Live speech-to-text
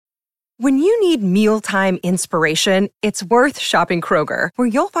When you need mealtime inspiration, it's worth shopping Kroger, where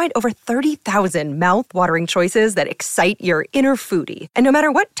you'll find over 30,000 mouth-watering choices that excite your inner foodie. And no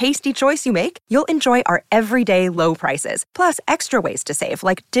matter what tasty choice you make, you'll enjoy our everyday low prices, plus extra ways to save,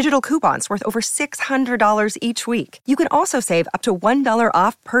 like digital coupons worth over $600 each week. You can also save up to $1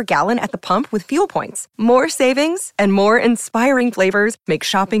 off per gallon at the pump with fuel points. More savings and more inspiring flavors make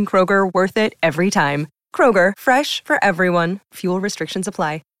shopping Kroger worth it every time. Kroger, fresh for everyone. Fuel restrictions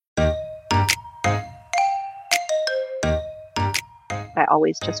apply. I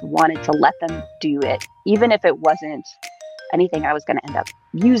always just wanted to let them do it, even if it wasn't anything I was going to end up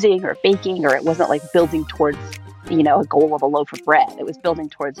using or baking, or it wasn't like building towards, a goal of a loaf of bread. It was building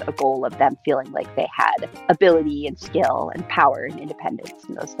towards a goal of them feeling like they had ability and skill and power and independence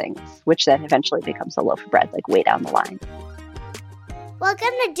and those things, which then eventually becomes a loaf of bread, like way down the line.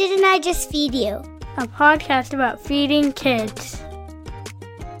 Welcome to Didn't I Just Feed You? A podcast about feeding kids.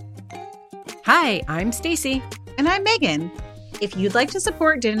 Hi, I'm Stacy. And I'm Megan. If you'd like to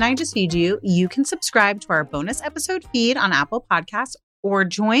support Didn't I Just Feed You, you can subscribe to our bonus episode feed on Apple Podcasts or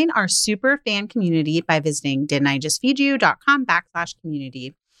join our super fan community by visiting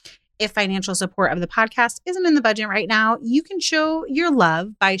didn'tijustfeedyou.com/community. If financial support of the podcast isn't in the budget right now, you can show your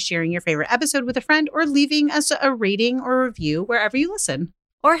love by sharing your favorite episode with a friend or leaving us a rating or review wherever you listen.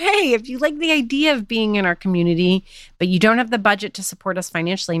 Or hey, if you like the idea of being in our community, but you don't have the budget to support us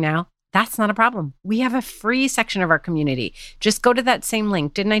financially now, that's not a problem. We have a free section of our community. Just go to that same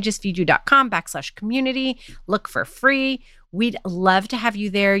link, didn'tijustfeedyou.com/community. Look for free. We'd love to have you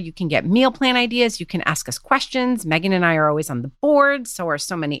there. You can get meal plan ideas. You can ask us questions. Megan and I are always on the board. So are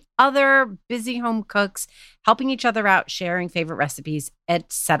so many other busy home cooks, helping each other out, sharing favorite recipes,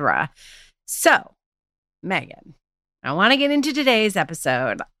 etc. So, Megan, I want to get into today's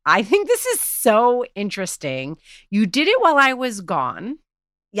episode. I think this is so interesting. You did it while I was gone.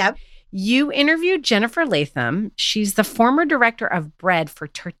 Yep. You interviewed Jennifer Latham. She's the former director of bread for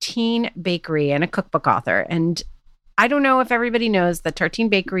Tartine Bakery and a cookbook author. And I don't know if everybody knows that Tartine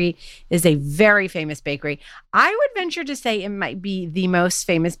Bakery is a very famous bakery. I would venture to say it might be the most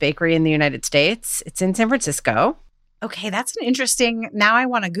famous bakery in the United States. It's in San Francisco. Okay, that's an interesting, now I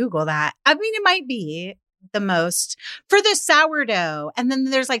want to Google that. I mean, it might be the most for the sourdough. And then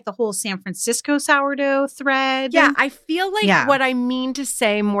there's like the whole San Francisco sourdough thread. Yeah, I feel like what I mean to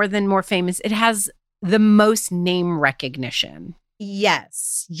say more than more famous, it has the most name recognition.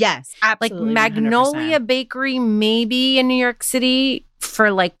 Yes, absolutely. Like Magnolia 100%. Bakery, maybe in New York City for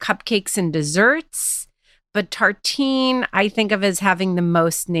like cupcakes and desserts. But Tartine, I think of as having the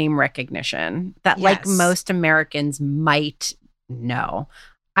most name recognition that like most Americans might know.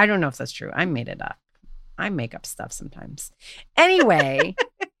 I don't know if that's true. I made it up. I make up stuff sometimes. Anyway,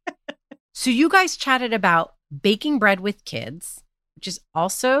 so you guys chatted about baking bread with kids, which is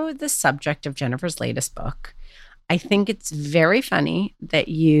also the subject of Jennifer's latest book. I think it's very funny that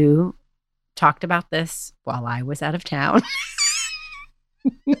you talked about this while I was out of town.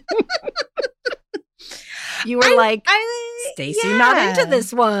 You were like, Stacy, not into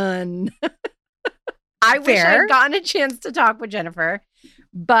this one. I wish I'd gotten a chance to talk with Jennifer.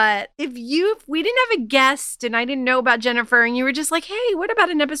 But if we didn't have a guest and I didn't know about Jennifer and you were just like, hey, what about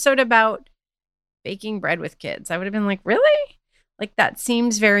an episode about baking bread with kids? I would have been like, really? Like that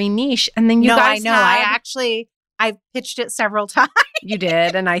seems very niche. And then you guys I pitched it several times. You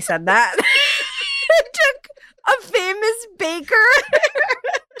did. And I said that. It took a famous baker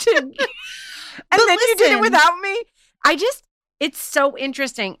and then you did it without me. It's so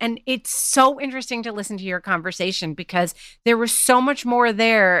interesting. And it's so interesting to listen to your conversation because there was so much more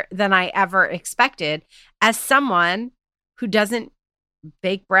there than I ever expected as someone who doesn't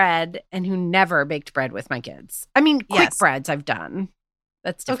bake bread and who never baked bread with my kids. I mean, quick breads I've done.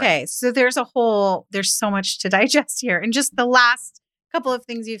 That's different. Okay. So there's so much to digest here. And just the last couple of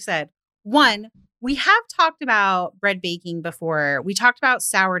things you've said. One, we have talked about bread baking before. We talked about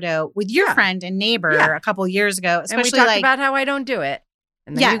sourdough with your friend and neighbor a couple years ago. Especially and we talked about how I don't do it.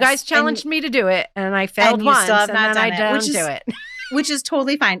 And then you guys challenged me to do it. And I failed once. And then I don't do it. Which is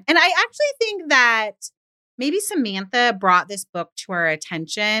totally fine. And I actually think that maybe Samantha brought this book to our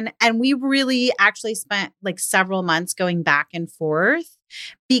attention. And we really actually spent like several months going back and forth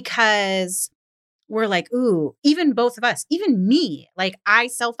because we're like, ooh, even both of us, even me, like I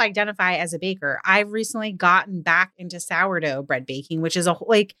self-identify as a baker. I've recently gotten back into sourdough bread baking, which is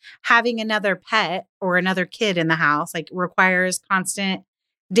like having another pet or another kid in the house, like requires constant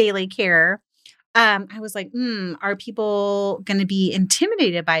daily care. I was like, are people going to be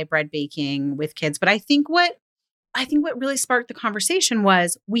intimidated by bread baking with kids? But I think what really sparked the conversation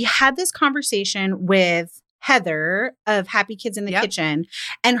was we had this conversation with Heather of Happy Kids in the Kitchen.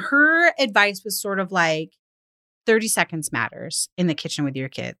 And her advice was sort of like 30 seconds matters in the kitchen with your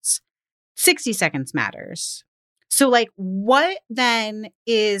kids. 60 seconds matters. So like what then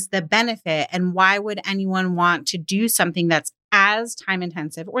is the benefit and why would anyone want to do something that's as time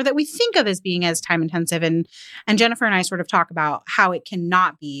intensive or that we think of as being as time intensive? And Jennifer and I sort of talk about how it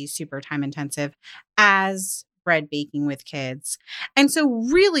cannot be super time intensive as bread baking with kids. And so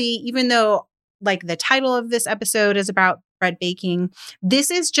really, even though like the title of this episode is about bread baking,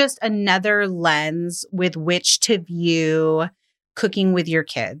 this is just another lens with which to view cooking with your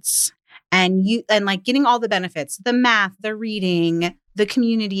kids. And like getting all the benefits, the math, the reading, the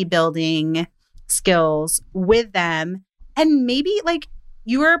community building skills with them. And maybe like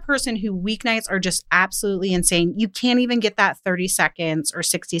you are a person who weeknights are just absolutely insane. You can't even get that 30 seconds or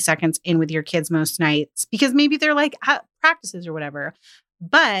 60 seconds in with your kids most nights because maybe they're like practices or whatever.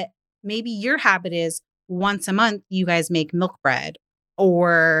 But maybe your habit is once a month, you guys make milk bread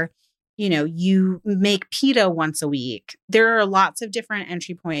or you make pita once a week. There are lots of different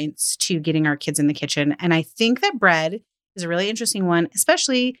entry points to getting our kids in the kitchen. And I think that bread is a really interesting one,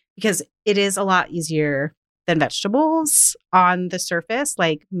 especially because it is a lot easier than vegetables on the surface.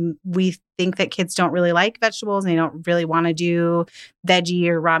 Like we think that kids don't really like vegetables and they don't really want to do veggie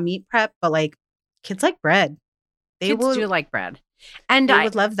or raw meat prep, but like kids like bread. Kids do like bread. And I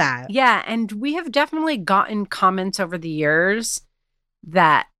would love that. Yeah. And we have definitely gotten comments over the years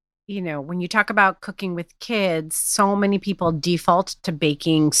that when you talk about cooking with kids, so many people default to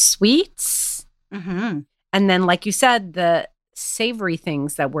baking sweets. Mm-hmm. And then, like you said, the savory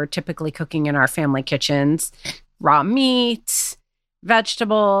things that we're typically cooking in our family kitchens, raw meats,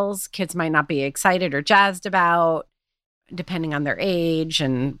 vegetables, kids might not be excited or jazzed about, depending on their age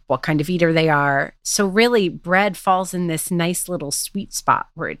and what kind of eater they are. So really, bread falls in this nice little sweet spot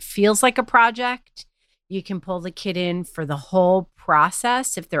where it feels like a project. You can pull the kid in for the whole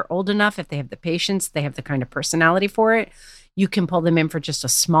process. If they're old enough, if they have the patience, they have the kind of personality for it, you can pull them in for just a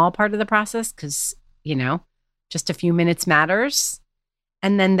small part of the process because, just a few minutes matters.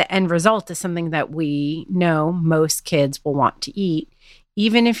 And then the end result is something that we know most kids will want to eat,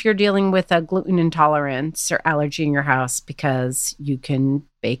 even if you're dealing with a gluten intolerance or allergy in your house, because you can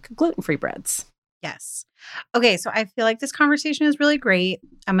bake gluten-free breads. Yes. Okay, so I feel like this conversation is really great.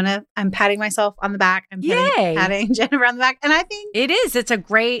 I'm patting myself on the back. I'm patting Jennifer on the back. And I think it is. It's a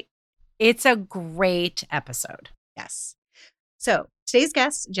great episode. Yes. So today's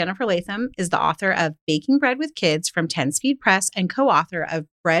guest, Jennifer Latham, is the author of Baking Bread with Kids from 10 Speed Press and co-author of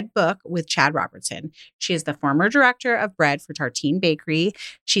Bread Book with Chad Robertson. She is the former director of bread for Tartine Bakery.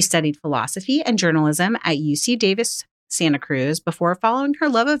 She studied philosophy and journalism at UC Davis Santa Cruz before following her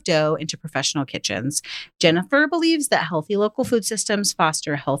love of dough into professional kitchens. Jennifer believes that healthy local food systems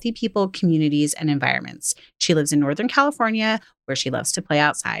foster healthy people, communities, and environments. She lives in Northern California, where she loves to play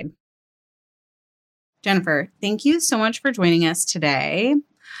outside. Jennifer, thank you so much for joining us today.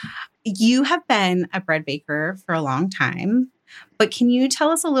 You have been a bread baker for a long time, but can you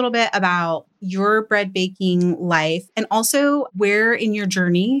tell us a little bit about your bread baking life and also where in your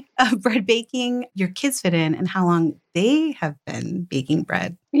journey of bread baking your kids fit in and how long they have been baking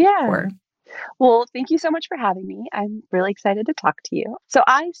bread for? Well, thank you so much for having me. I'm really excited to talk to you. So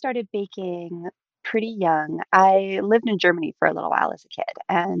I started baking pretty young. I lived in Germany for a little while as a kid,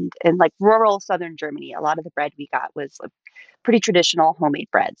 and in like rural southern Germany, a lot of the bread we got was like pretty traditional homemade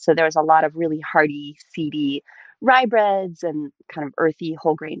bread. So there was a lot of really hearty, seedy rye breads and kind of earthy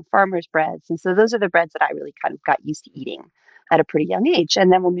whole grain farmers breads. And so those are the breads that I really kind of got used to eating at a pretty young age.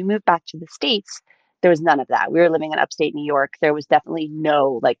 And then when we moved back to the States, there was none of that. We were living in upstate New York. There was definitely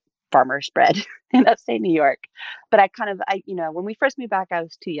no like farmer's bread in upstate New York. But when we first moved back, I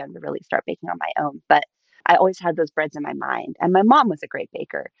was too young to really start baking on my own. But I always had those breads in my mind. And my mom was a great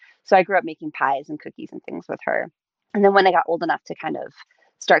baker. So I grew up making pies and cookies and things with her. And then when I got old enough to kind of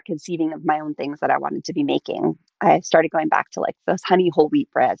start conceiving of my own things that I wanted to be making, I started going back to like those honey whole wheat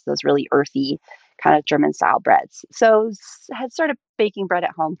breads, those really earthy kind of German style breads. So had started baking bread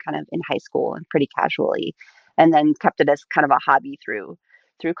at home kind of in high school and pretty casually, and then kept it as kind of a hobby through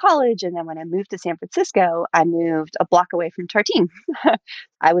college. And then when I moved to San Francisco, I moved a block away from Tartine.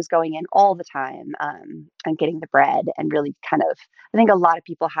 I was going in all the time and getting the bread and really kind of, I think a lot of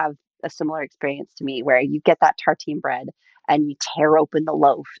people have a similar experience to me where you get that Tartine bread and you tear open the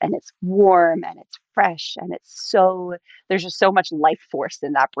loaf and it's warm and it's fresh and there's just so much life force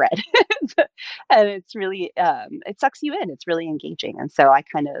in that bread. And it's really, it sucks you in. It's really engaging. And so I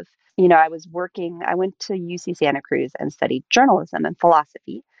kind of, I went to UC Santa Cruz and studied journalism and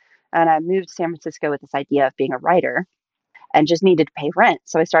philosophy. And I moved to San Francisco with this idea of being a writer. and just needed to pay rent.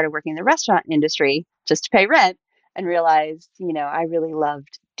 So I started working in the restaurant industry just to pay rent and realized, I really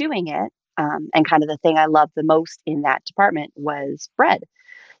loved doing it. And kind of the thing I loved the most in that department was bread.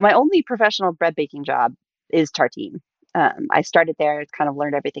 My only professional bread baking job is tartine. I started there, kind of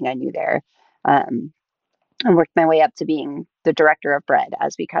learned everything I knew there. Um, and worked my way up to being the director of bread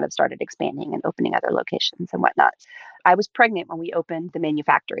as we kind of started expanding and opening other locations and whatnot. I was pregnant when we opened the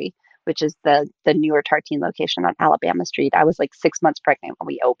Manufactory, which is the newer tartine location on Alabama Street. I was like 6 months pregnant when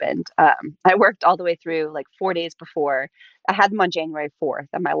we opened. I worked all the way through like 4 days before. I had them on January 4th,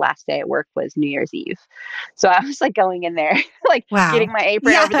 and my last day at work was New Year's Eve. So I was like going in there, like getting my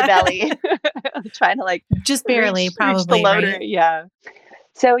apron over the belly, trying to like just barely, reach probably the loader. right? Yeah.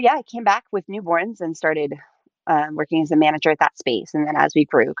 So yeah, I came back with newborns and started working as a manager at that space. And then as we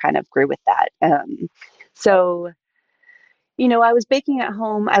grew, kind of grew with that. So, I was baking at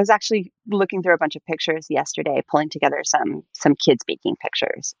home. I was actually looking through a bunch of pictures yesterday, pulling together some kids baking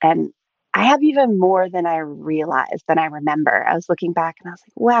pictures. And I have even more than I realized, than I remember. I was looking back and I was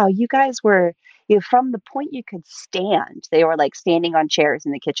like, wow, you guys were, from the point you could stand, they were like standing on chairs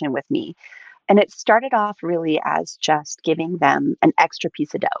in the kitchen with me. And it started off really as just giving them an extra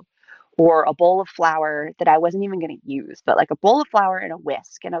piece of dough or a bowl of flour that I wasn't even going to use, but like a bowl of flour and a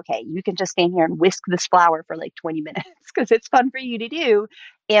whisk. And okay, you can just stand here and whisk this flour for like 20 minutes because it's fun for you to do.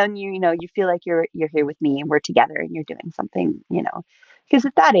 And you feel like you're here with me and we're together and you're doing something, because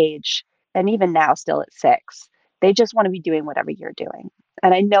at that age, and even now still at 6, they just want to be doing whatever you're doing.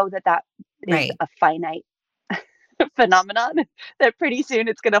 And I know that is Right. a finite phenomenon that pretty soon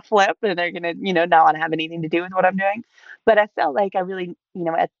it's going to flip and they're going to, not want to have anything to do with what I'm doing. But I felt like I really,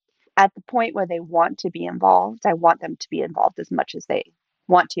 at the point where they want to be involved, I want them to be involved as much as they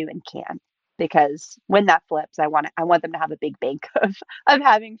want to and can. Because when that flips, I want them to have a big bank of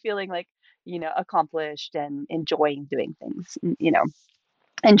having feeling like, accomplished and enjoying doing things,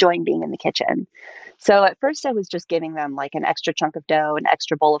 enjoying being in the kitchen. So at first I was just giving them like an extra chunk of dough, an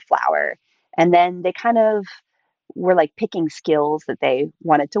extra bowl of flour, and then they kind of were like picking skills that they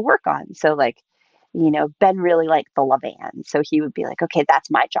wanted to work on. So like, Ben really liked the levain. So he would be like, okay, that's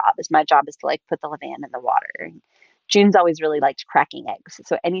my job. My job is to like put the levain in the water. And June's always really liked cracking eggs.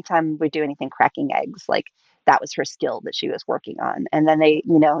 So anytime we do anything cracking eggs, like that was her skill that she was working on. And then they,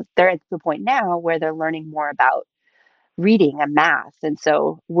 they're at the point now where they're learning more about reading and math. And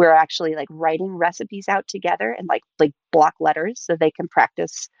so we're actually like writing recipes out together and like block letters so they can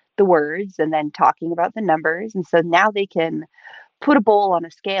practice the words and then talking about the numbers. And so now they can put a bowl on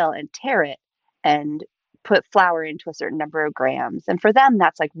a scale and tare it and put flour into a certain number of grams. And for them,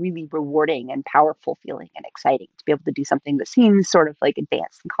 that's like really rewarding and powerful feeling and exciting to be able to do something that seems sort of like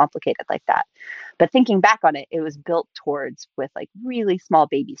advanced and complicated like that. But thinking back on it, it was built towards with like really small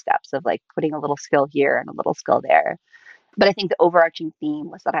baby steps of like putting a little skill here and a little skill there. But I think the overarching theme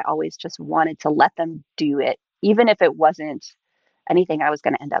was that I always just wanted to let them do it, even if it wasn't anything I was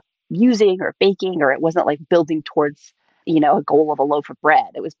going to end up using or baking, or it wasn't like building towards, a goal of a loaf of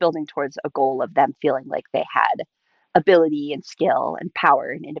bread. It was building towards a goal of them feeling like they had ability and skill and power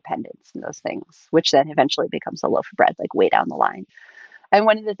and independence and those things, which then eventually becomes a loaf of bread, like way down the line. And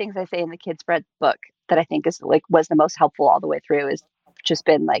one of the things I say in the kids' bread book that I think is like was the most helpful all the way through is just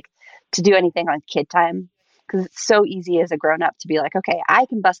been like to do anything on kid time. Because it's so easy as a grown up to be like, okay, I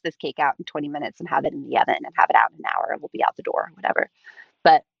can bust this cake out in 20 minutes and have it in the oven and have it out in an hour and we'll be out the door or whatever.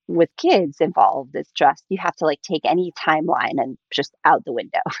 But with kids involved, it's just you have to like take any timeline and just out the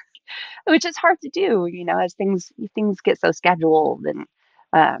window, which is hard to do, as things get so scheduled. And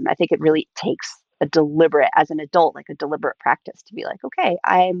I think it really takes as an adult, like a deliberate practice to be like, okay,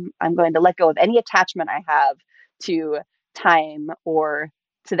 I'm going to let go of any attachment I have to time or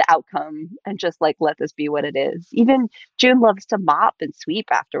to the outcome and just like let this be what it is. Even June loves to mop and sweep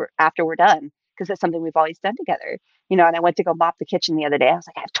after we're done because it's something we've always done together. And I went to go mop the kitchen the other day. I was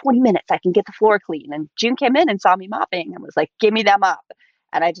like, I have 20 minutes. I can get the floor clean. And June came in and saw me mopping and was like, give me that mop.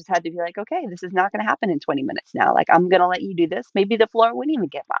 And I just had to be like, okay, this is not going to happen in 20 minutes now. Like, I'm going to let you do this. Maybe the floor wouldn't even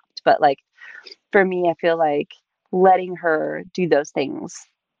get mopped. But like, for me, I feel like letting her do those things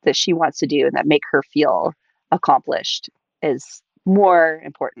that she wants to do and that make her feel accomplished is more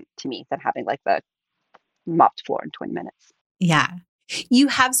important to me than having like the mopped floor in 20 minutes. Yeah. You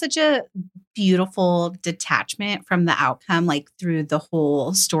have such a beautiful detachment from the outcome, like through the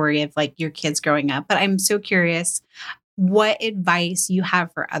whole story of like your kids growing up. But I'm so curious what advice you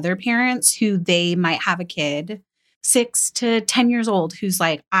have for other parents who they might have a kid 6 to 10 years old who's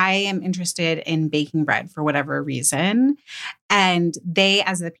like, I am interested in baking bread for whatever reason. And they,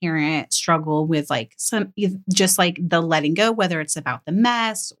 as a parent, struggle with like just like the letting go, whether it's about the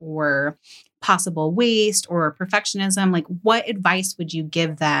mess or possible waste or perfectionism, like what advice would you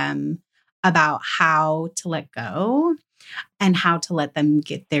give them about how to let go and how to let them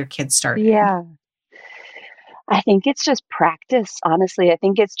get their kids started? Yeah. I think it's just practice, honestly. I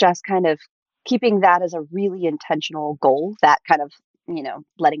think it's just kind of keeping that as a really intentional goal, that kind of,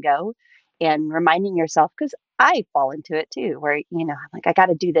 letting go and reminding yourself, because I fall into it too, where, like, I got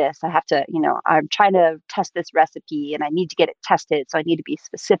to do this. I have to, I'm trying to test this recipe and I need to get it tested. So I need to be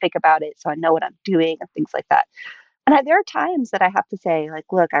specific about it so I know what I'm doing and things like that. And there are times that I have to say, like,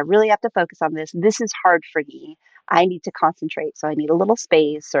 look, I really have to focus on this. This is hard for me. I need to concentrate. So I need a little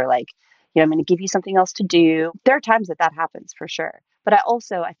space, or like, I'm going to give you something else to do. There are times that happens for sure. But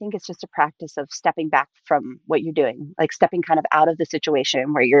I think it's just a practice of stepping back from what you're doing, like stepping kind of out of the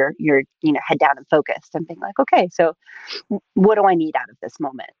situation where you're head down and focused, and being like, okay, so what do I need out of this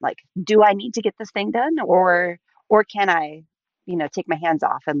moment? Like, do I need to get this thing done, or can I, take my hands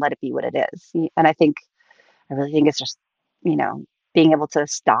off and let it be what it is? And I really think it's just, being able to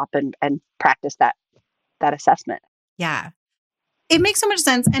stop and practice that assessment. Yeah. It makes so much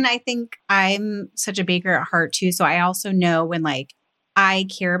sense. And I think I'm such a baker at heart too. So I also know when like I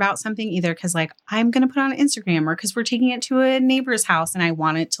care about something, either because like I'm going to put on Instagram, or because we're taking it to a neighbor's house and I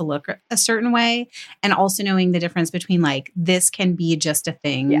want it to look a certain way. And also knowing the difference between like, this can be just a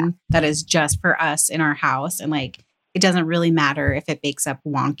thing that is just for us in our house. And like, it doesn't really matter if it bakes up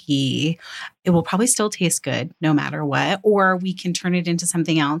wonky. It will probably still taste good no matter what. Or we can turn it into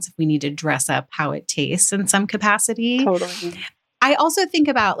something else if we need to dress up how it tastes in some capacity. Totally. I also think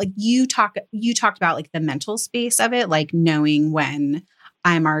about like you talked about like the mental space of it, like knowing when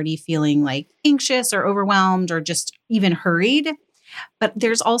I'm already feeling like anxious or overwhelmed or just even hurried. But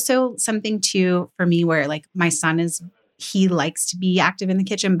there's also something too for me where like my son he likes to be active in the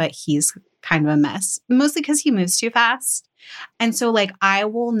kitchen, but he's kind of a mess, mostly because he moves too fast. And so like I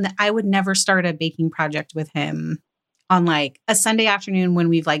would never start a baking project with him on like a Sunday afternoon when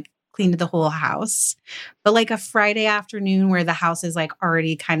we've like cleaned the whole house, but like a Friday afternoon where the house is like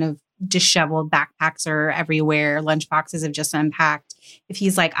already kind of disheveled, backpacks are everywhere, lunch boxes have just unpacked. If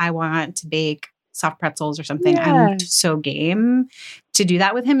he's like, I want to bake soft pretzels or something, I'm so game to do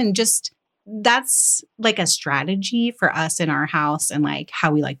that with him. And just that's like a strategy for us in our house and like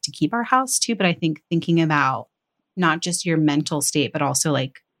how we like to keep our house too. But I think thinking about not just your mental state, but also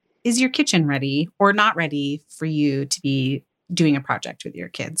like, is your kitchen ready or not ready for you to be doing a project with your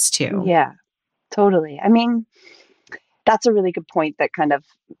kids too? Yeah, totally. I mean, that's a really good point, that kind of,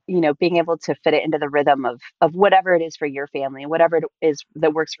 being able to fit it into the rhythm of whatever it is for your family, whatever it is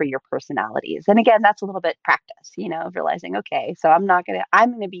that works for your personalities. And again, that's a little bit practice, of realizing, okay, so I'm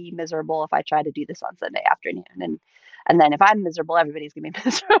going to be miserable if I try to do this on Sunday afternoon. And then if I'm miserable, everybody's going to be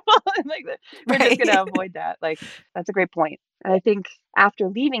miserable. Like we're just going to avoid that. Like, that's a great point. And I think after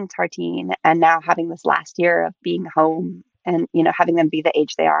leaving Tartine and now having this last year of being home and, having them be the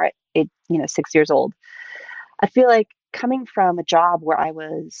age they are at 6 years old, I feel like coming from a job where I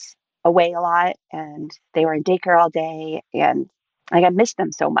was away a lot and they were in daycare all day, and like I missed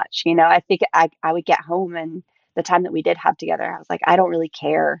them so much. I think I would get home, and the time that we did have together, I was like, I don't really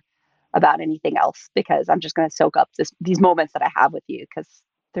care about anything else because I'm just going to soak up these moments that I have with you because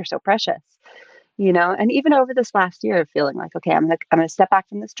they're so precious. And even over this last year of feeling like, okay, I'm going to step back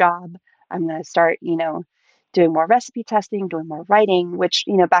from this job. I'm going to start, doing more recipe testing, doing more writing, which,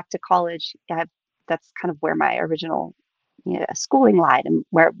 back to college, that's kind of where my original schooling lied and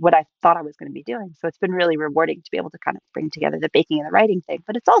what I thought I was going to be doing. So it's been really rewarding to be able to kind of bring together the baking and the writing thing.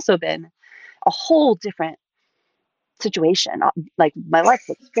 But it's also been a whole different situation. Like my life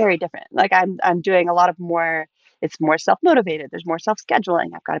looks very different. Like I'm doing a lot of more. It's more self-motivated. There's more self-scheduling.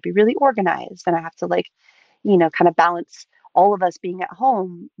 I've got to be really organized, and I have to kind of balance all of us being at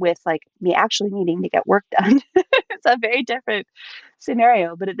home with like me actually needing to get work done. It's a very different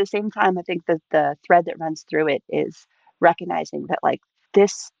scenario. But at the same time, I think that the thread that runs through it is recognizing that like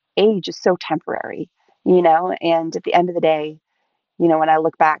this age is so temporary, and at the end of the day, when I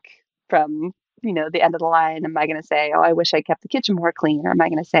look back from, the end of the line, am I going to say, oh, I wish I kept the kitchen more clean? Or am I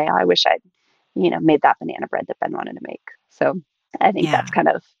going to say, oh, I wish I'd, made that banana bread that Ben wanted to make? So I think that's kind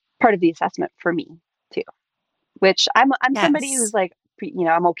of part of the assessment for me too, which I'm somebody who's like,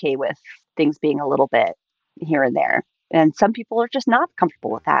 I'm okay with things being a little bit here and there. And some people are just not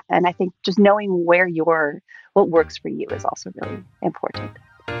comfortable with that. And I think just knowing what works for you is also really important.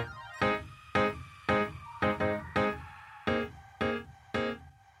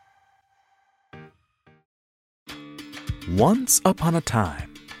 Once upon a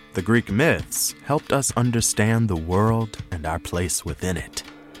time, the Greek myths helped us understand the world and our place within it.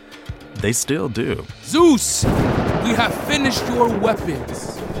 They still do. Zeus, we have finished your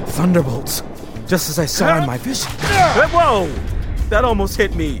weapons. Thunderbolts, just as I saw in my vision. Whoa! That almost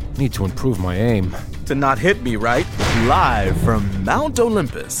hit me. Need to improve my aim. To not hit me, right? Live from Mount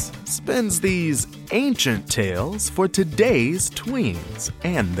Olympus spins these ancient tales for today's tweens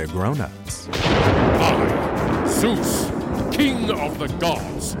and their grown-ups. I, Zeus, King of the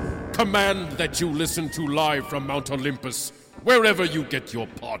Gods, command that you listen to Live from Mount Olympus wherever you get your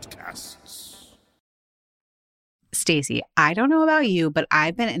podcasts. Stacey, I don't know about you, but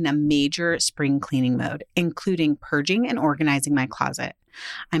I've been in a major spring cleaning mode, including purging and organizing my closet.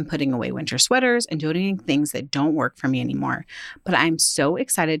 I'm putting away winter sweaters and donating things that don't work for me anymore. But I'm so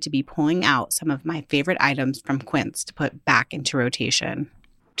excited to be pulling out some of my favorite items from Quince to put back into rotation.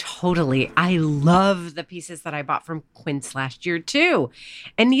 Totally. I love the pieces that I bought from Quince last year, too.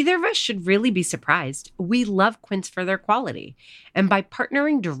 And neither of us should really be surprised. We love Quince for their quality. And by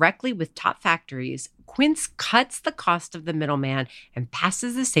partnering directly with top factories, Quince cuts the cost of the middleman and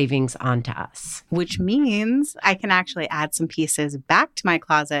passes the savings on to us. Which means I can actually add some pieces back to my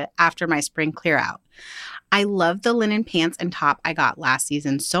closet after my spring clear out. I love the linen pants and top I got last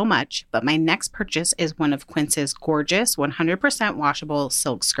season so much, but my next purchase is one of Quince's gorgeous 100% washable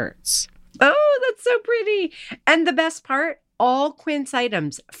silk skirts. Oh, that's so pretty. And the best part, all Quince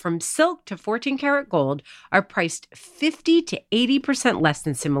items from silk to 14 karat gold are priced 50 to 80% less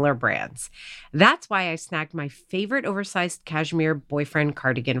than similar brands. That's why I snagged my favorite oversized cashmere boyfriend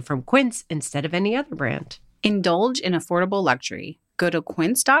cardigan from Quince instead of any other brand. Indulge in affordable luxury. Go to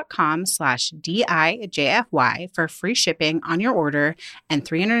quince.com/DIJFY for free shipping on your order and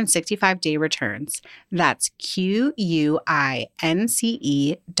 365-day returns. That's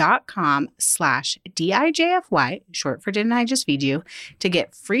QUINCE.com/DIJFY, short for Didn't I Just Feed You, to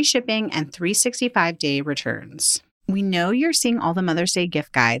get free shipping and 365-day returns. We know you're seeing all the Mother's Day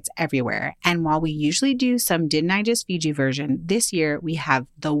gift guides everywhere. And while we usually do some Didn't I Just Feed You version, this year we have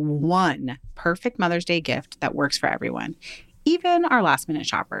the one perfect Mother's Day gift that works for everyone. Even our last-minute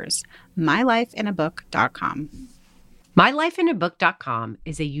shoppers. MyLifeInABook.com. MyLifeInABook.com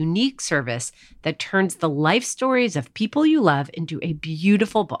is a unique service that turns the life stories of people you love into a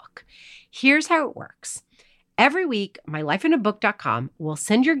beautiful book. Here's how it works. Every week, MyLifeInABook.com will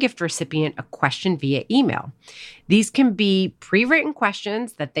send your gift recipient a question via email. These can be pre-written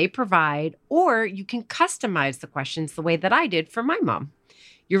questions that they provide, or you can customize the questions the way that I did for my mom.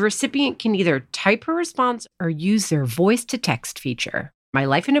 Your recipient can either type her response or use their voice-to-text feature.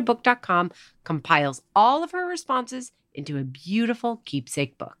 MyLifeInABook.com compiles all of her responses into a beautiful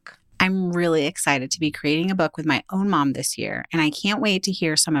keepsake book. I'm really excited to be creating a book with my own mom this year, and I can't wait to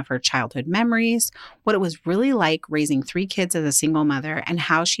hear some of her childhood memories, what it was really like raising 3 kids as a single mother, and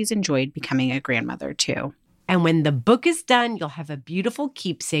how she's enjoyed becoming a grandmother too. And when the book is done, you'll have a beautiful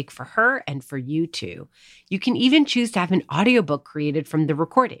keepsake for her and for you too. You can even choose to have an audiobook created from the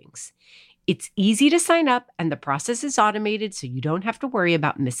recordings. It's easy to sign up and the process is automated so you don't have to worry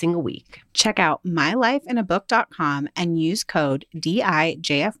about missing a week. Check out MyLifeInABook.com and use code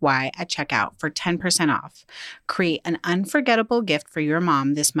DIJFY at checkout for 10% off. Create an unforgettable gift for your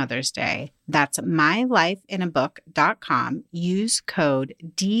mom this Mother's Day. That's MyLifeInABook.com. Use code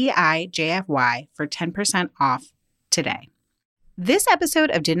DIJFY for 10% off today. This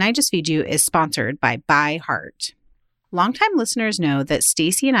episode of Didn't I Just Feed You is sponsored by ByHeart. Longtime listeners know that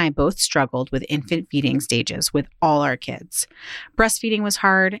Stacey and I both struggled with infant feeding stages with all our kids. Breastfeeding was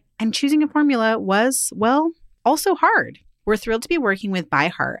hard, and choosing a formula was, well, also hard. We're thrilled to be working with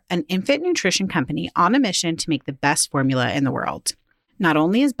ByHeart, an infant nutrition company on a mission to make the best formula in the world. Not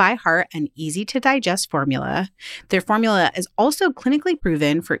only is ByHeart an easy-to-digest formula, their formula is also clinically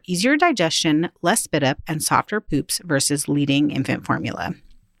proven for easier digestion, less spit-up, and softer poops versus leading infant formula.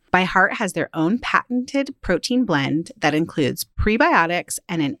 ByHeart has their own patented protein blend that includes prebiotics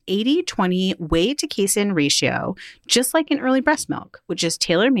and an 80-20 whey to casein ratio, just like in early breast milk, which is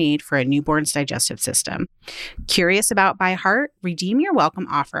tailor-made for a newborn's digestive system. Curious about ByHeart? Redeem your welcome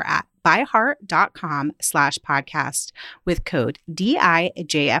offer at byheart.com/podcast with code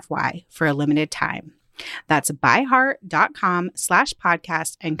DIJFY for a limited time. That's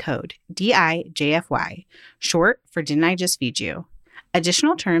byheart.com/podcast and code DIJFY, short for Didn't I Just Feed You?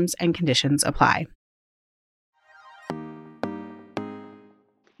 Additional terms and conditions apply.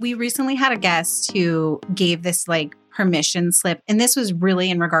 We recently had a guest who gave this permission slip, and this was really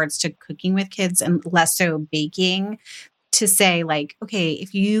in regards to cooking with kids and less so baking, to say okay,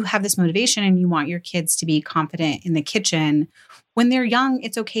 if you have this motivation and you want your kids to be confident in the kitchen, when they're young,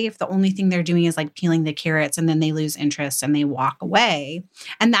 it's okay if the only thing they're doing is peeling the carrots and then they lose interest and they walk away.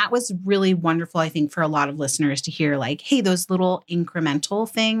 And that was really wonderful, I think, for a lot of listeners to hear hey, those little incremental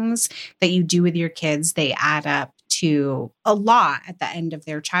things that you do with your kids, they add up to a lot at the end of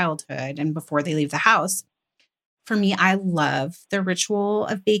their childhood and before they leave the house. For me, I love the ritual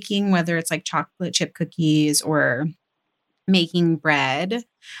of baking, whether it's like chocolate chip cookies or making bread.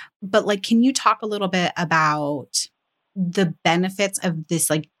 But like, can you talk a little bit about the benefits of this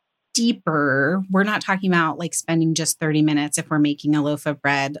like deeper? We're not talking about like spending just 30 minutes if we're making a loaf of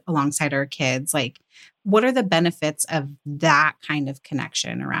bread alongside our kids. Like, what are the benefits of that kind of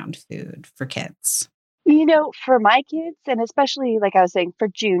connection around food for kids? You know, for my kids, and especially like I was saying, for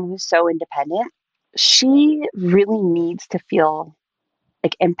June, who's so independent, she really needs to feel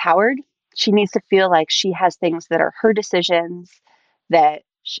like empowered. She needs to feel like she has things that are her decisions, that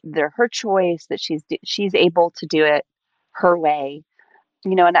they're her choice, that she's able to do it her way.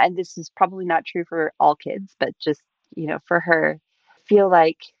 You know, and this is probably not true for all kids, but just, you know, for her, feel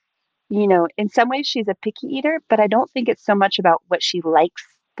like, you know, in some ways she's a picky eater, but I don't think it's so much about what she likes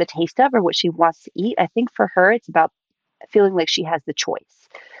the taste of or what she wants to eat. I think for her, it's about feeling like she has the choice.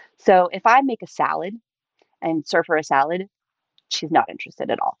 So if I make a salad and serve her a salad, she's not interested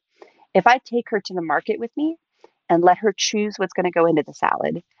at all. If I take her to the market with me and let her choose what's going to go into the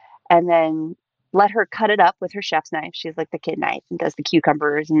salad and then let her cut it up with her chef's knife. She's like the kid knife and does the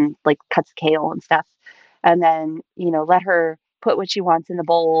cucumbers and like cuts kale and stuff. And then, you know, let her put what she wants in the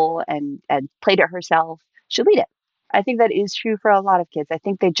bowl and plate it herself. She'll eat it. I think that is true for a lot of kids. I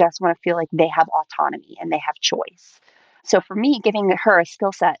think they just want to feel like they have autonomy and they have choice. So for me, giving her a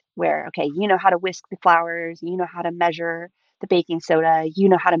skill set where, okay, you know how to whisk the flours, you know how to measure the baking soda, you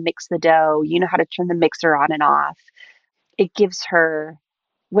know how to mix the dough, you know how to turn the mixer on and off. It gives her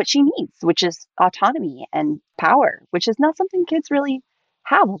what she needs, which is autonomy and power, which is not something kids really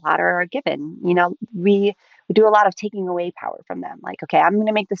have a lot or are given. You know, we do a lot of taking away power from them. Like, okay, I'm going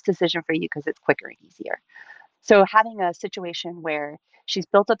to make this decision for you because it's quicker and easier. So having a situation where she's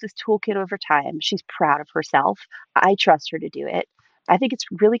built up this toolkit over time, she's proud of herself. I trust her to do it. I think it's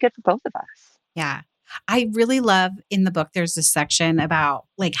really good for both of us. Yeah. I really love in the book, there's this section about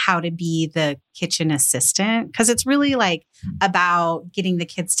like how to be the kitchen assistant, because it's really like about getting the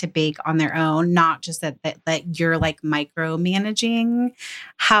kids to bake on their own, not just that you're like micromanaging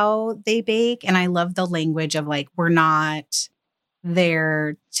how they bake. And I love the language of like, we're not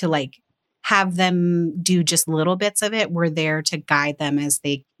there to like have them do just little bits of it. We're there to guide them as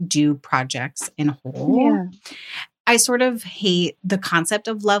they do projects in whole. Yeah. I sort of hate the concept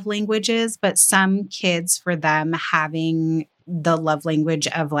of love languages, but some kids, for them, having the love language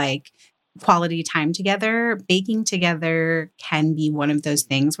of like quality time together, baking together can be one of those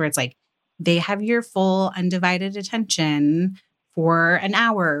things where it's like they have your full undivided attention for an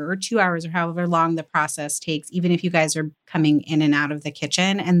hour or 2 hours or however long the process takes, even if you guys are coming in and out of the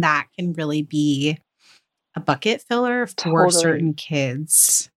kitchen. And that can really be a bucket filler for certain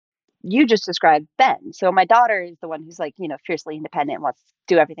kids. You just described Ben. So my daughter is the one who's like, you know, fiercely independent, wants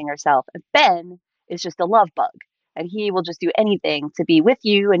to do everything herself. And Ben is just a love bug. And he will just do anything to be with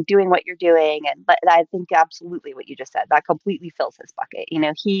you and doing what you're doing. And but I think absolutely what you just said, that completely fills his bucket. You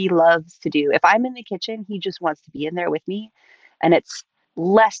know, he loves to do, if I'm in the kitchen, he just wants to be in there with me. And it's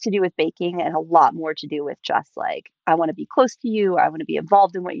less to do with baking and a lot more to do with just like, I want to be close to you. I want to be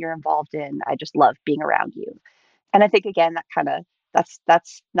involved in what you're involved in. I just love being around you. And I think, again, that kind of,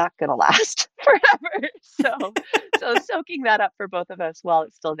 that's not going to last forever. So soaking that up for both of us while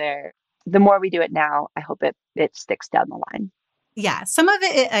it's still there, the more we do it now, I hope it sticks down the line. Yeah. Some of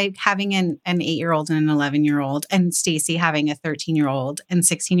it, like having an 8-year-old and an 11-year-old, and Stacy having a 13-year-old and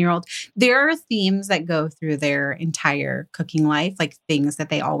 16-year-old, there are themes that go through their entire cooking life, like things that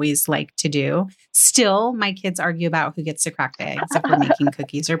they always like to do. Still, my kids argue about who gets to crack the eggs if we're making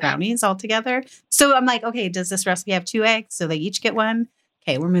cookies or brownies all together. So I'm like, okay, does this recipe have 2 eggs? So they each get one.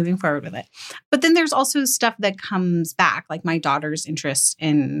 Okay, we're moving forward with it. But then there's also stuff that comes back, like my daughter's interest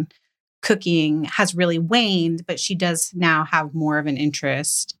in cooking has really waned, but she does now have more of an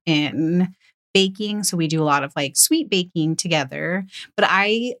interest in baking. So we do a lot of like sweet baking together. But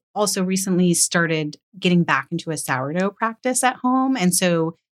I also recently started getting back into a sourdough practice at home. And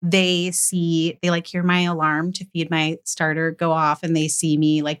so they like hear my alarm to feed my starter go off, and they see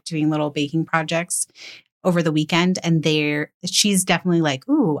me like doing little baking projects over the weekend. And she's definitely like,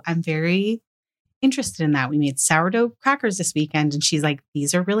 ooh, I'm very interested in that. We made sourdough crackers this weekend, and she's like,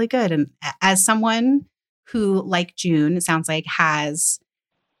 these are really good. And as someone who, like June, it sounds like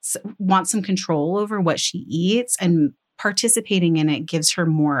wants some control over what she eats, and participating in it gives her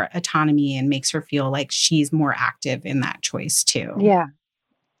more autonomy and makes her feel like she's more active in that choice too. Yeah.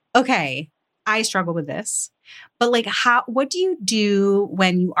 Okay. I struggle with this, but like, what do you do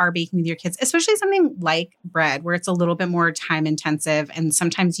when you are baking with your kids, especially something like bread, where it's a little bit more time intensive, and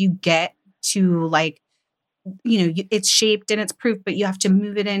sometimes you get to like it's shaped and it's proof, but you have to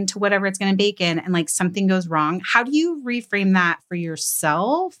move it into whatever it's going to bake in, and like something goes wrong. How do you reframe that for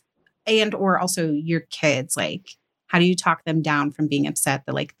yourself and or also your kids? Like, how do you talk them down from being upset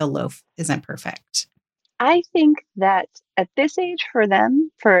that like the loaf isn't perfect? I think that at this age for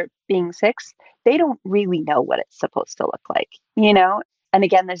them, for being 6, they don't really know what it's supposed to look like, you know? And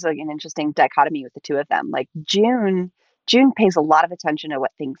again, there's like an interesting dichotomy with the two of them. Like June pays a lot of attention to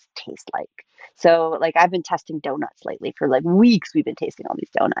what things taste like. So like I've been testing donuts lately for like weeks. We've been tasting all these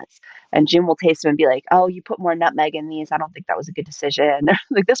donuts, and June will taste them and be like, "Oh, you put more nutmeg in these. I don't think that was a good decision."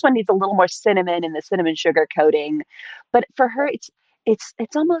 Like this one needs a little more cinnamon in the cinnamon sugar coating. But for her,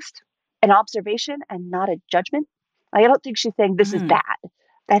 it's almost an observation and not a judgment. Like, I don't think she's saying this is bad.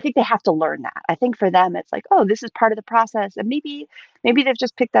 I think they have to learn that. I think for them, it's like, oh, this is part of the process. And maybe they've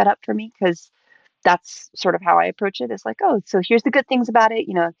just picked that up for me because that's sort of how I approach it. It's like, oh, so here's the good things about it.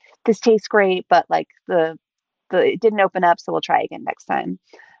 You know, this tastes great, but like the it didn't open up, so we'll try again next time.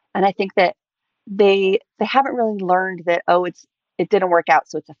 And I think that they haven't really learned that, oh, it didn't work out,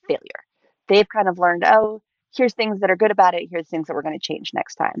 so it's a failure. They've kind of learned, oh, here's things that are good about it, here's things that we're going to change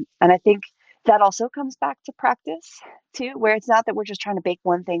next time. And I think that also comes back to practice too, where it's not that we're just trying to bake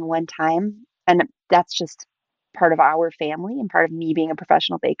one thing one time. And that's just part of our family and part of me being a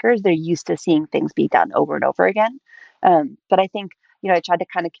professional baker is they're used to seeing things be done over and over again. But I think, I tried to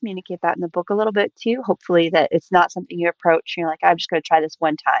kind of communicate that in the book a little bit too. Hopefully that it's not something you approach, you're like, I'm just going to try this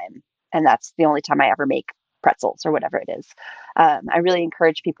one time. And that's the only time I ever make pretzels or whatever it is. I really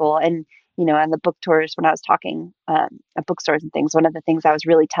encourage people. And, on the book tours, when I was talking at bookstores and things, one of the things I was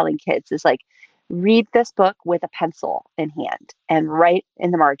really telling kids is like, read this book with a pencil in hand and write in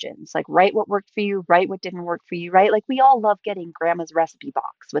the margins, like write what worked for you, write what didn't work for you, right? Like we all love getting grandma's recipe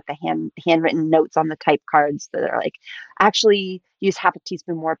box with the handwritten notes on the type cards that are like, actually use half a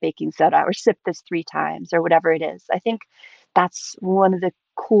teaspoon more baking soda or sip this 3 times or whatever it is. I think that's one of the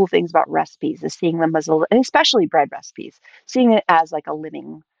cool things about recipes is seeing them as and especially bread recipes, seeing it as like a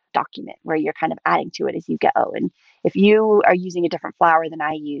living document where you're kind of adding to it as you go. And if you are using a different flour than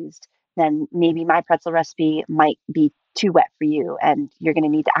I used, then maybe my pretzel recipe might be too wet for you and you're going to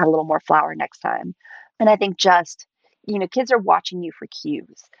need to add a little more flour next time. And I think just, kids are watching you for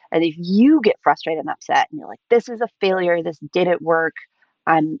cues. And if you get frustrated and upset and you're like, this is a failure, this didn't work,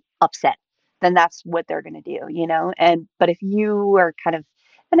 I'm upset, then that's what they're going to do, but if you are kind of,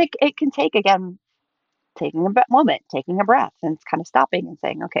 and it can take, again, taking a moment, taking a breath and kind of stopping and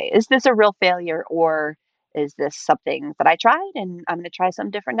saying, okay, is this a real failure or is this something that I tried and I'm going to try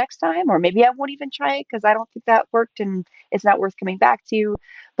something different next time? Or maybe I won't even try it because I don't think that worked and it's not worth coming back to.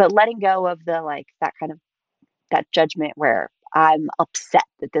 But letting go of the like that kind of that judgment where I'm upset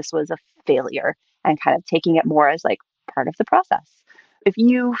that this was a failure and kind of taking it more as like part of the process. If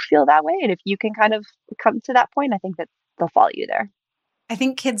you feel that way and if you can kind of come to that point, I think that they'll follow you there. I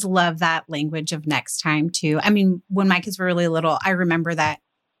think kids love that language of next time too. I mean, when my kids were really little, I remember that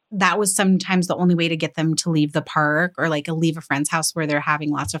was sometimes the only way to get them to leave the park or like leave a friend's house where they're having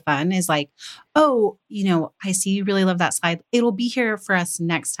lots of fun is like, oh, I see you really love that slide. It'll be here for us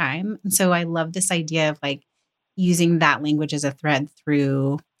next time. And so I love this idea of like using that language as a thread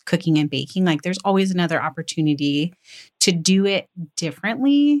through cooking and baking. Like there's always another opportunity to do it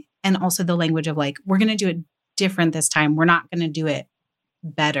differently. And also the language of like, we're going to do it different this time. We're not going to do it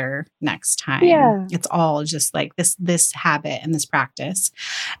better next time. Yeah. It's all just like this habit and this practice.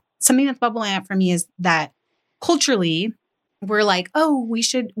 Something that's bubbling up for me is that culturally we're like, oh,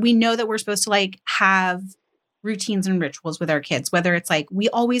 we know that we're supposed to like have routines and rituals with our kids, whether it's like we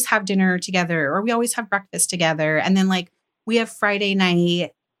always have dinner together or we always have breakfast together. And then like we have Friday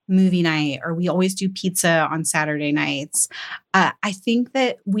night movie night or we always do pizza on Saturday nights. I think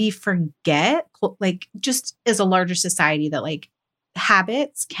that we forget like just as a larger society that like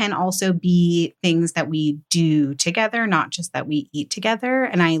habits can also be things that we do together, not just that we eat together.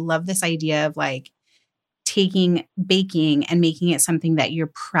 And I love this idea of like taking baking and making it something that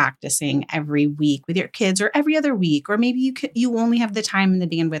you're practicing every week with your kids or every other week, or maybe you only have the time and the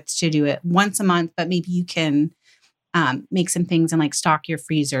bandwidth to do it once a month, but maybe you can make some things and like stock your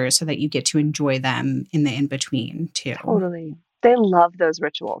freezer so that you get to enjoy them in the in-between too. Totally. They love those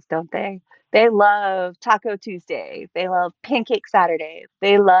rituals, don't they? They love Taco Tuesday. They love Pancake Saturday.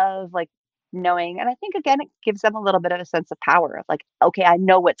 They love like knowing. And I think, again, it gives them a little bit of a sense of power of like, okay, I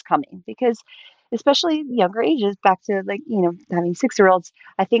know what's coming because especially younger ages, back to like, having 6-year-olds,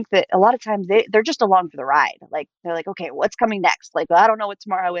 I think that a lot of times they're just along for the ride. Like, they're like, okay, what's coming next? Like, well, I don't know what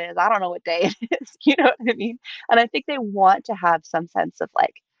tomorrow is. I don't know what day it is. You know what I mean? And I think they want to have some sense of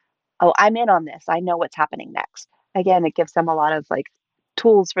like, oh, I'm in on this. I know what's happening next. Again, it gives them a lot of like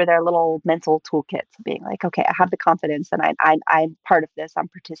tools for their little mental toolkits, being like, okay, I have the confidence and I'm part of this. I'm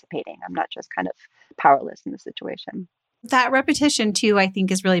participating. I'm not just kind of powerless in the situation. That repetition too, I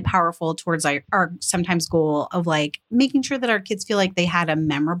think, is really powerful towards our sometimes goal of like making sure that our kids feel like they had a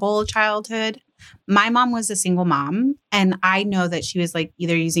memorable childhood. My mom was a single mom, and I know that she was like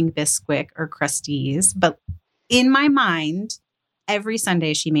either using Bisquick or Crusties, but in my mind, every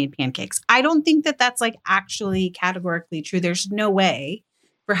Sunday she made pancakes. I don't think that that's like actually categorically true. There's no way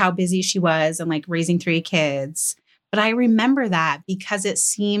for how busy she was and like raising 3 kids. But I remember that because it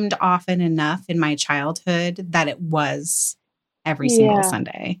seemed often enough in my childhood that it was every single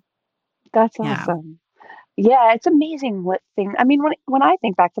Sunday. That's Yeah. awesome. Yeah, it's amazing what thing. I mean, when I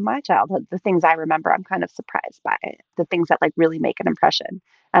think back to my childhood, the things I remember, I'm kind of surprised by the things that like really make an impression.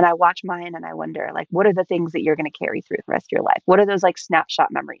 And I watch mine and I wonder, like, what are the things that you're going to carry through the rest of your life? What are those like snapshot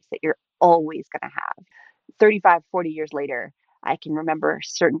memories that you're always going to have? 35, 40 years later, I can remember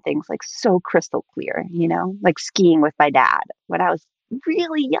certain things like so crystal clear, like skiing with my dad when I was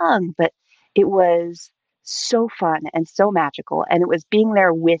really young, but it was so fun and so magical. And it was being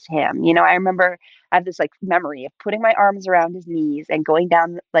there with him. I remember I have this like memory of putting my arms around his knees and going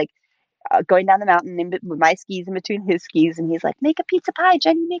down the mountain with my skis in between his skis. And he's like, make a pizza pie,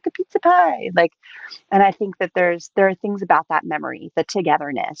 Jenny, make a pizza pie. Like, and I think that there are things about that memory, the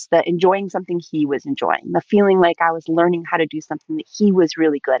togetherness, the enjoying something he was enjoying, the feeling like I was learning how to do something that he was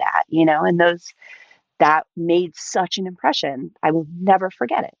really good at, and that made such an impression. I will never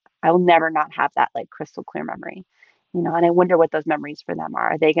forget it. I will never not have that like crystal clear memory, and I wonder what those memories for them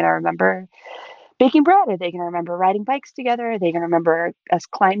are. Are they going to remember baking bread? Are they going to remember riding bikes together? Are they going to remember us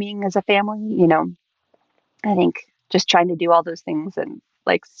climbing as a family? I think just trying to do all those things and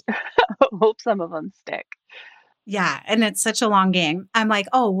like hope some of them stick. Yeah. And it's such a long game. I'm like,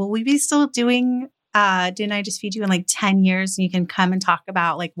 oh, will we be still doing Didn't I Just Feed You in like 10 years? And you can come and talk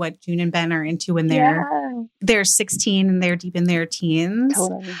about like what June and Ben are into when they're 16 and they're deep in their teens.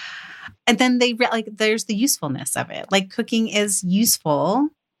 Totally. And then there's the usefulness of it. Like cooking is useful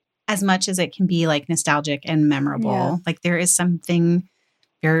as much as it can be like nostalgic and memorable. Yeah. Like there is something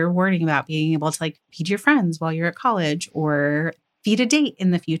very rewarding about being able to like feed your friends while you're at college or feed a date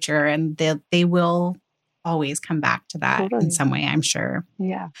in the future. And they will always come back to that in some way, I'm sure.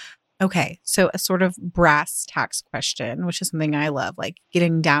 Yeah. Okay. So a sort of brass tacks question, which is something I love, like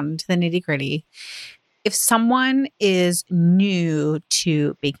getting down to the nitty gritty. If someone is new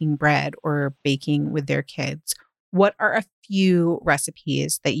to baking bread or baking with their kids, what are a few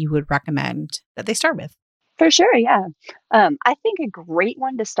recipes that you would recommend that they start with? For sure. Yeah. I think a great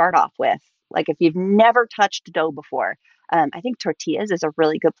one to start off with, like if you've never touched dough before, I think tortillas is a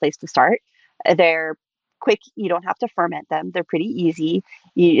really good place to start. They're quick. You don't have to ferment them. They're pretty easy.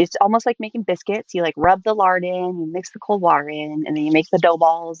 It's almost like making biscuits. You like rub the lard in, you mix the cold water in, and then you make the dough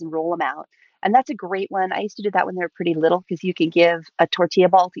balls and roll them out. And that's a great one. I used to do that when they were pretty little because you can give a tortilla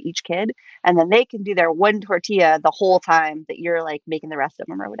ball to each kid and then they can do their one tortilla the whole time that you're like making the rest of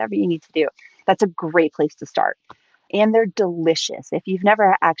them or whatever you need to do. That's a great place to start. And they're delicious. If you've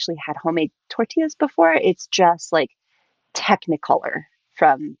never actually had homemade tortillas before, it's just like technicolor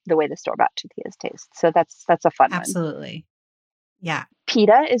from the way the store-bought tortillas taste. So that's a fun one. Absolutely. Yeah.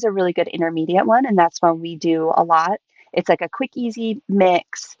 Pita is a really good intermediate one, and that's one we do a lot. It's like a quick, easy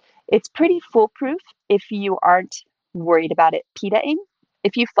mix. It's pretty foolproof if you aren't worried about it pitaing.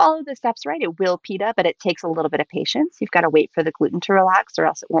 If you follow the steps right, it will pita, but it takes a little bit of patience. You've got to wait for the gluten to relax or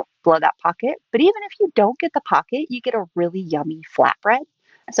else it won't blow that pocket. But even if you don't get the pocket, you get a really yummy flatbread.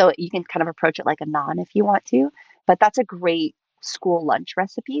 So you can kind of approach it like a naan if you want to. But that's a great school lunch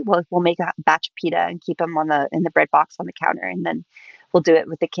recipe. We'll make a batch of pita and keep them in the bread box on the counter, and then we'll do it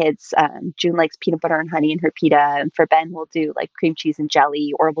with the kids. June likes peanut butter and honey in her pita, and for Ben, we'll do like cream cheese and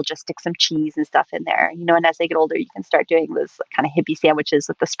jelly, or we'll just stick some cheese and stuff in there. And as they get older, you can start doing those kind of hippie sandwiches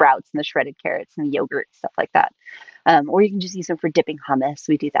with the sprouts and the shredded carrots and the yogurt and stuff like that. Or you can just use them for dipping hummus.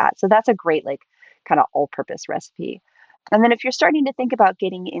 We do that. So that's a great like kind of all-purpose recipe. And then if you're starting to think about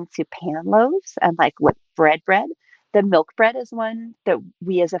getting into pan loaves and like what bread, the milk bread is one that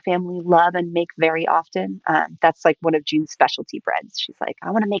we as a family love and make very often. That's like one of June's specialty breads. She's like,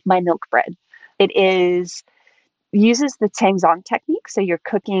 I want to make my milk bread. It uses the Tangzong technique. So you're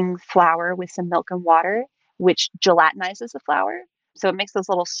cooking flour with some milk and water, which gelatinizes the flour. So it makes those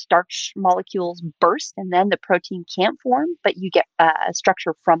little starch molecules burst and then the protein can't form, but you get a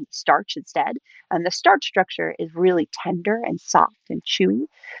structure from starch instead. And the starch structure is really tender and soft and chewy.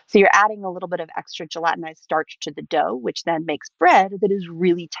 So you're adding a little bit of extra gelatinized starch to the dough, which then makes bread that is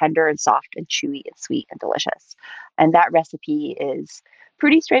really tender and soft and chewy and sweet and delicious. And that recipe is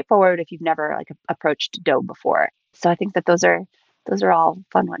pretty straightforward if you've never like approached dough before. So I think that those are those are all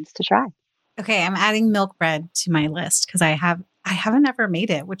fun ones to try. Okay, I'm adding milk bread to my list because I haven't ever made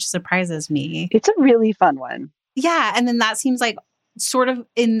it, which surprises me. It's a really fun one. Yeah, and then that seems like sort of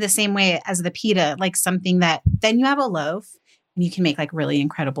in the same way as the pita, like something that then you have a loaf and you can make like really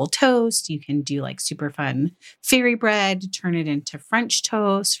incredible toast. You can do like super fun fairy bread, turn it into French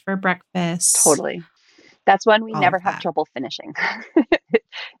toast for breakfast. Totally. That's one we All never of have that. trouble finishing.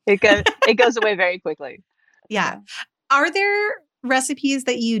 It goes away very quickly. Yeah. Are there recipes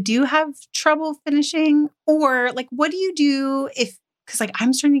that you do have trouble finishing? Or like, what do you do because like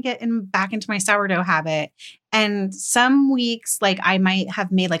I'm starting to get back into my sourdough habit. And some weeks, like I might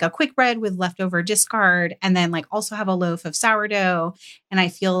have made like a quick bread with leftover discard and then like also have a loaf of sourdough. And I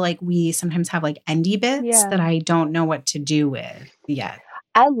feel like we sometimes have like endy bits that I don't know what to do with yet.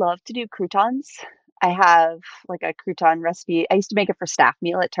 I love to do croutons. I have like a crouton recipe. I used to make it for staff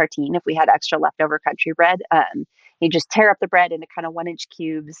meal at Tartine if we had extra leftover country bread. You just tear up the bread into kind of 1-inch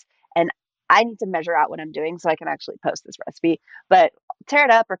cubes. And I need to measure out what I'm doing so I can actually post this recipe. But tear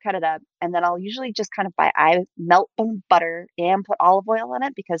it up or cut it up. And then I'll usually just kind of I melt some butter and put olive oil on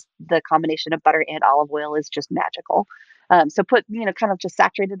it because the combination of butter and olive oil is just magical. So put, kind of just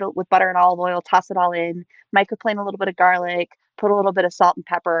saturate it with butter and olive oil, toss it all in, microplane a little bit of garlic, put a little bit of salt and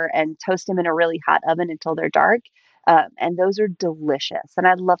pepper, and toast them in a really hot oven until they're dark. And those are delicious. And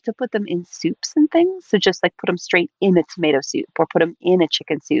I'd love to put them in soups and things. So just like put them straight in a tomato soup or put them in a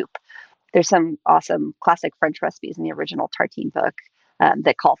chicken soup. There's some awesome classic French recipes in the original Tartine book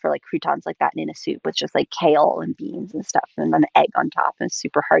that call for like croutons like that in a soup with just like kale and beans and stuff and then an egg on top, and it's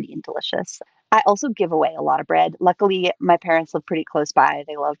super hearty and delicious. I also give away a lot of bread. Luckily, my parents live pretty close by.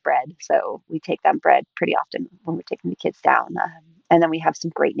 They love bread. So we take them bread pretty often when we're taking the kids down. And then we have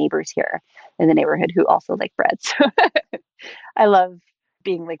some great neighbors here in the neighborhood who also like bread. So I love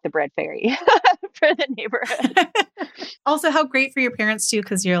being like the bread fairy for the neighborhood. Also, how great for your parents too,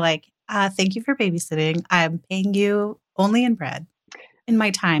 because you're like, thank you for babysitting. I'm paying you only in bread, in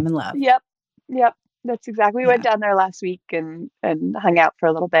my time and love. Yep. That's exactly. We went down there last week and hung out for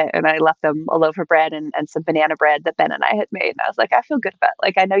a little bit, and I left them a loaf of bread and some banana bread that Ben and I had made. And I was like, I feel good about it.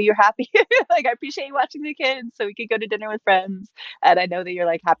 Like, I know you're happy. Like, I appreciate you watching the kids so we could go to dinner with friends. And I know that you're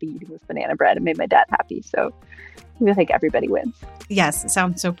like happy eating this banana bread. It made my dad happy. So I think everybody wins. Yes, it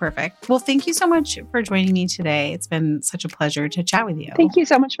sounds so perfect. Well, thank you so much for joining me today. It's been such a pleasure to chat with you. Thank you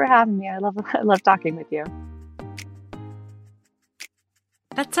so much for having me. I love talking with you.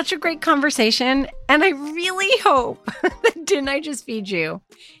 That's such a great conversation. And I really hope that Didn't I Just Feed You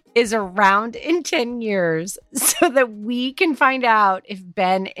is around in 10 years so that we can find out if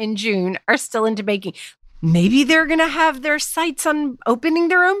Ben and June are still into baking. Maybe they're going to have their sights on opening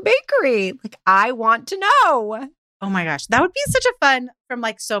their own bakery. Like, I want to know. Oh my gosh. That would be such a fun from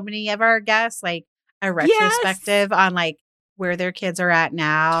like so many of our guests, like a retrospective on like where their kids are at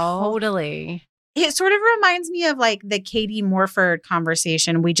now. Totally. It sort of reminds me of like the Katie Morford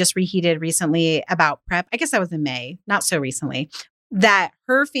conversation we just reheated recently about prep. I guess that was in May, not so recently, that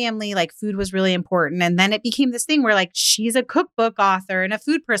her family, like food was really important. And then it became this thing where like she's a cookbook author and a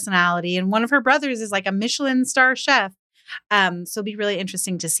food personality. And one of her brothers is like a Michelin star chef. So it'll be really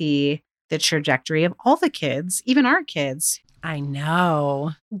interesting to see the trajectory of all the kids, even our kids. I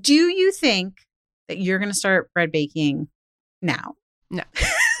know. Do you think that you're going to start bread baking now? No.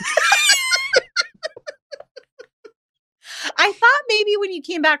 I thought maybe when you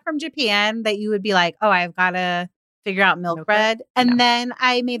came back from Japan that you would be like, oh, I've got to figure out milk bread. And then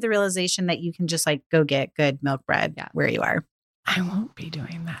I made the realization that you can just like go get good milk bread where you are. I won't be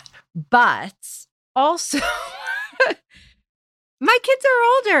doing that. But also, my kids are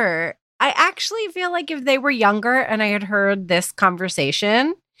older. I actually feel like if they were younger and I had heard this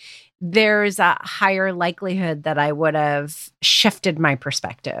conversation, there's a higher likelihood that I would have shifted my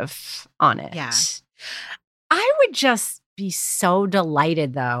perspective on it. Yeah. I would just be so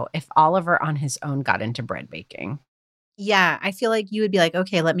delighted, though, if Oliver on his own got into bread baking. Yeah, I feel like you would be like,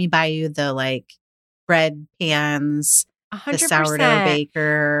 okay, let me buy you the like bread pans, 100%. the sourdough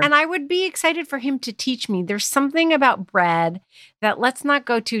baker. And I would be excited for him to teach me. There's something about bread that, let's not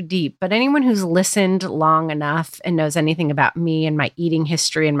go too deep, but anyone who's listened long enough and knows anything about me and my eating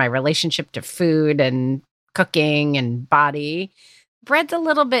history and my relationship to food and cooking and body, bread's a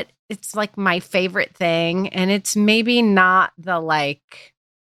little bit, it's like my favorite thing. And it's maybe not the like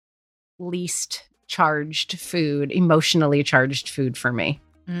least charged food, emotionally charged food for me.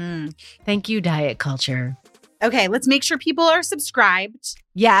 Thank you, diet culture. Okay, let's make sure people are subscribed.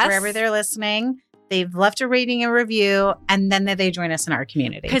 Yes. Wherever they're listening. they've left a rating and review, and then they join us in our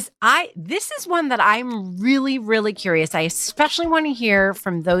community. Because this is one that I'm really, really curious. I especially want to hear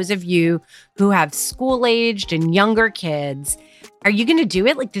from those of you who have school-aged and younger kids. Are you going to do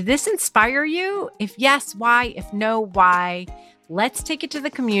it? Like, did this inspire you? If yes, why? If no, why? Let's take it to the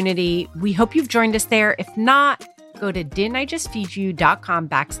community. We hope you've joined us there. If not, go to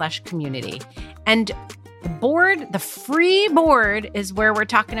didn'tijustfeedyou.com/community. And the free board is where we're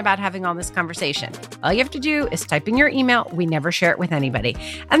talking about having all this conversation. All you have to do is type in your email. We never share it with anybody.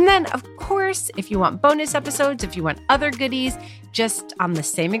 And then, of course, if you want bonus episodes, if you want other goodies, just on the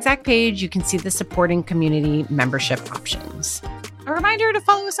same exact page, you can see the supporting community membership options. A reminder to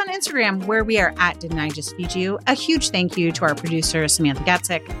follow us on Instagram, where we are at Didn't I Just Feed You? A huge thank you to our producer, Samantha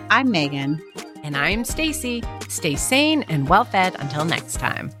Gatzik. I'm Megan. And I'm Stacy. Stay sane and well-fed until next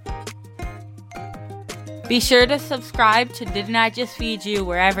time. Be sure to subscribe to Didn't I Just Feed You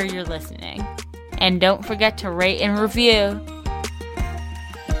wherever you're listening. And don't forget to rate and review.